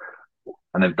process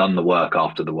and they've done the work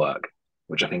after the work,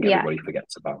 which I think Yeah. everybody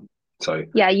forgets about. So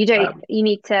Yeah, you don't, um, you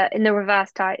need to, in the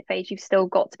reverse diet phase, you've still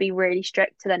got to be really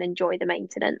strict to then enjoy the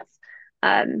maintenance.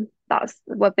 That's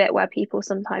a bit where people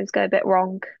sometimes go a bit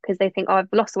wrong because they think, oh, I've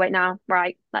lost the weight now.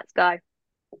 Right, let's go.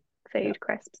 yeah. Food,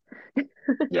 crisps.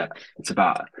 Yeah, it's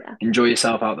about Yeah. enjoy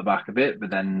yourself out the back of it, but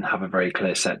then have a very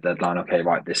clear set deadline. Okay,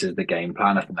 right, this is the game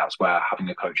plan. I think that's where having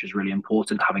a coach is really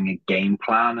important. Having a game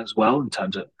plan as well in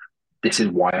terms of this is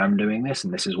why I'm doing this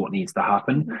and this is what needs to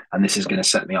happen. Hmm. And this is going to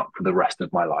set me up for the rest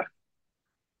of my life.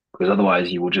 Because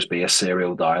otherwise you will just be a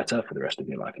serial dieter for the rest of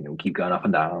your life and you'll keep going up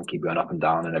and down, keep going up and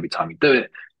down. And every time you do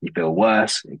it, you feel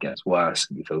worse, it gets worse,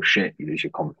 you feel shit, you lose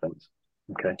your confidence.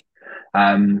 Okay.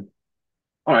 Um,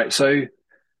 all right, so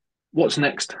what's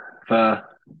next for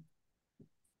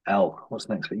Elle? What's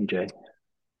next for EJ?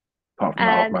 Apart from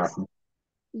the half Um, marathon.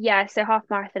 yeah, so half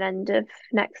marathon end of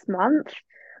next month.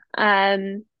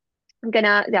 Um, I'm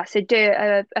gonna so do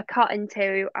a cut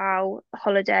into our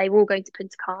holiday. We're all going to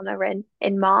Punta Cana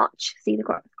in March, see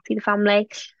the family.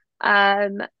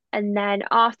 Um, and then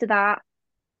after that,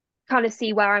 kind of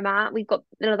see where I'm at. We've got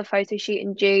another photo shoot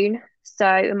in June, so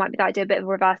it might be that I do a bit of a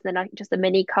reverse and then just a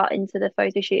mini cut into the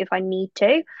photo shoot if I need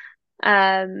to.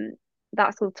 Um,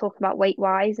 that's all talking about weight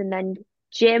wise, and then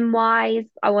gym wise,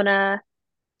 I want to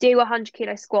do a 100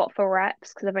 kilo squat for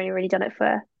reps because I've only really done it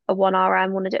for a 1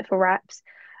 RM. Want to do it for reps.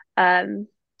 Um,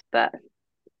 but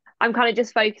I'm kind of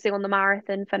just focusing on the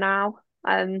marathon for now.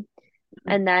 And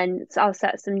then I'll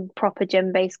set some proper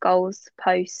gym-based goals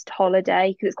post holiday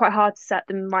because it's quite hard to set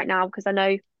them right now because I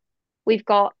know we've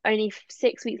got only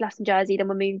 6 weeks left in Jersey, then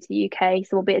we're moving to the UK,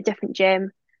 so we'll be at a different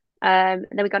gym. And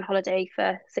then we go on holiday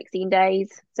for 16 days.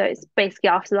 So it's basically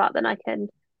after that, then I can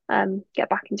get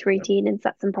back into routine and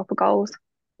set some proper goals.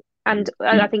 And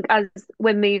I You think as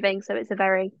we're moving, so it's a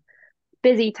very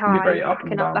busy can be time very up and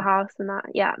packing up the down. house and that.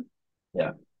 Yeah.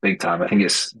 Yeah, big time. I think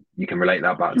it's you can relate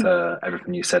that back to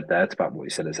everything you said there. It's about what you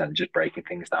said is just breaking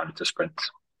things down into sprints.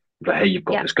 But hey, you've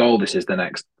got Yeah. this goal. This is the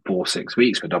next 4 6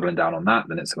 weeks. We're doubling down on that.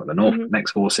 Then it's got the Hmm.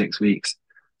 next 4 6 weeks.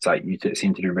 It's like you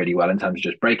seem to do really well in terms of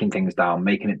just breaking things down,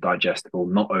 making it digestible,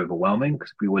 not overwhelming.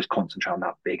 Because if we always concentrate on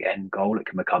that big end goal, it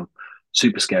can become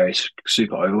super scary,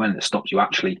 super overwhelming. It stops you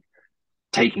actually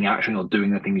taking action or doing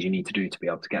the things you need to do to be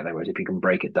able to get there. Whereas if you can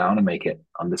break it down and make it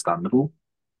understandable,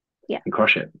 Yeah. you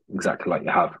crush it exactly like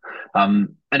you have.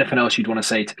 Anything else you'd want to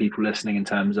say to people listening in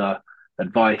terms of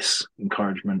advice,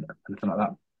 encouragement, anything like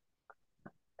that?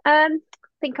 I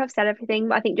think I've said everything,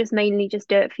 but I think just mainly just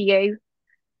do it for you.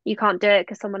 You can't do it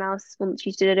because someone else wants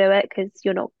you to do it because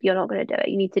you're not going to do it.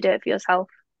 You need to do it for yourself.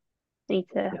 You need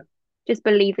to Yeah. just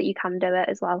believe that you can do it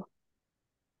as well.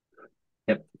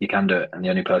 Yep, you can do it. And the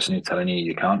only person who's telling you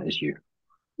you can't is you.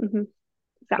 Hmm.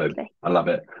 So Exactly. I love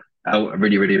it. I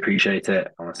really, really appreciate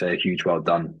it. I want to say a huge well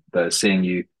done. But seeing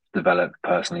you develop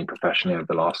personally, professionally over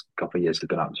the last couple of years has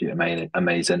been absolutely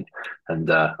amazing. And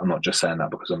I'm not just saying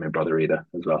that because I'm your brother either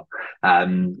as well.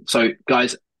 So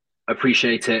guys,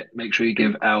 appreciate it. Make sure you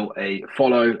give Elle a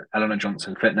follow, Eleanor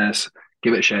Johnson Fitness.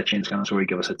 Give it a share to your Instagram story.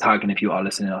 Give us a tag. And if you are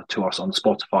listening to us on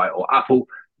Spotify or Apple,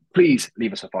 please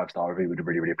leave us a 5-star review. We'd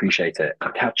really, really appreciate it.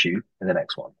 I'll catch you in the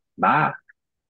next one. Bye.